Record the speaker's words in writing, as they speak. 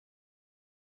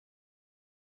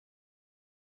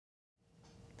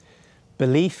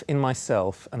Belief in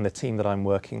myself and the team that I'm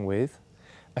working with,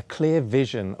 a clear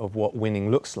vision of what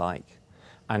winning looks like,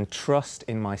 and trust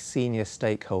in my senior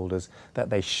stakeholders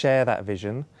that they share that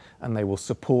vision and they will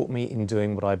support me in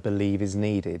doing what I believe is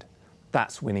needed.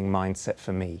 That's winning mindset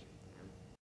for me.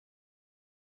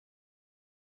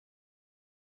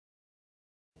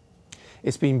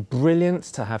 It's been brilliant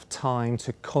to have time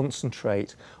to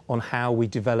concentrate on how we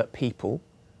develop people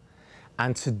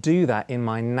and to do that in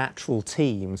my natural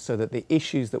team so that the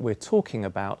issues that we're talking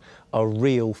about are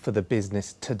real for the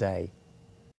business today.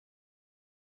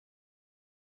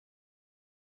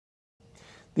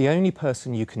 The only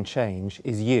person you can change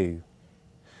is you.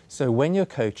 So when you're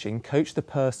coaching, coach the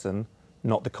person,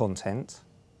 not the content.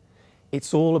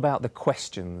 It's all about the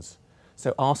questions.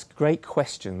 So ask great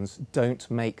questions, don't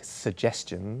make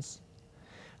suggestions,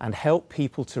 and help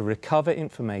people to recover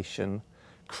information,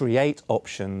 create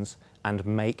options, and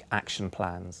make action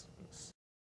plans.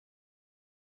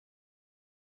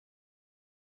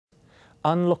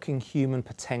 Unlocking human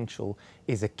potential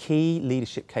is a key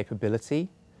leadership capability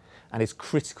and is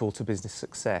critical to business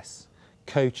success.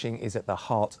 Coaching is at the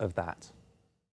heart of that.